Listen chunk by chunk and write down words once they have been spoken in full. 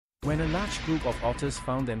When a large group of otters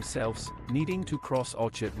found themselves needing to cross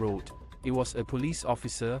Orchard Road, it was a police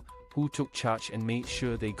officer who took charge and made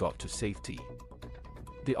sure they got to safety.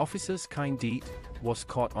 The officer's kind deed was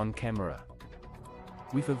caught on camera,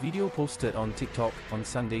 with a video posted on TikTok on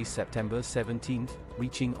Sunday, September 17th,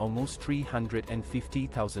 reaching almost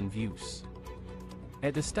 350,000 views.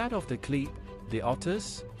 At the start of the clip, the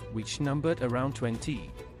otters, which numbered around 20,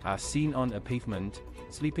 are seen on a pavement,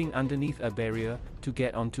 sleeping underneath a barrier to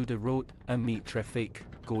get onto the road amid traffic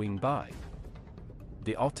going by.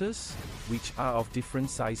 The otters, which are of different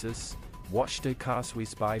sizes, watch the cars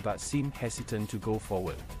whiz by but seem hesitant to go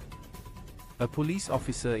forward. A police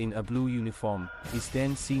officer in a blue uniform is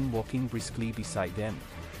then seen walking briskly beside them,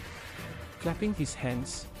 clapping his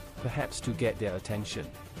hands, perhaps to get their attention.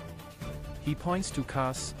 He points to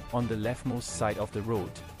cars on the leftmost side of the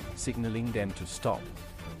road, signaling them to stop.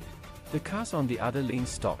 The cars on the other lane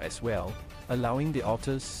stop as well, allowing the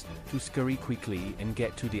otters to scurry quickly and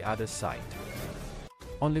get to the other side.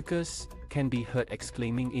 Onlookers can be heard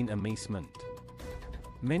exclaiming in amazement.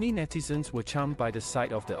 Many netizens were charmed by the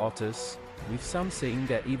sight of the otters, with some saying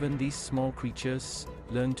that even these small creatures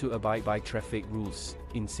learn to abide by traffic rules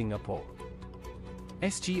in Singapore.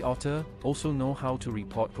 SG Otter also know how to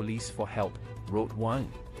report police for help, wrote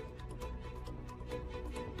one.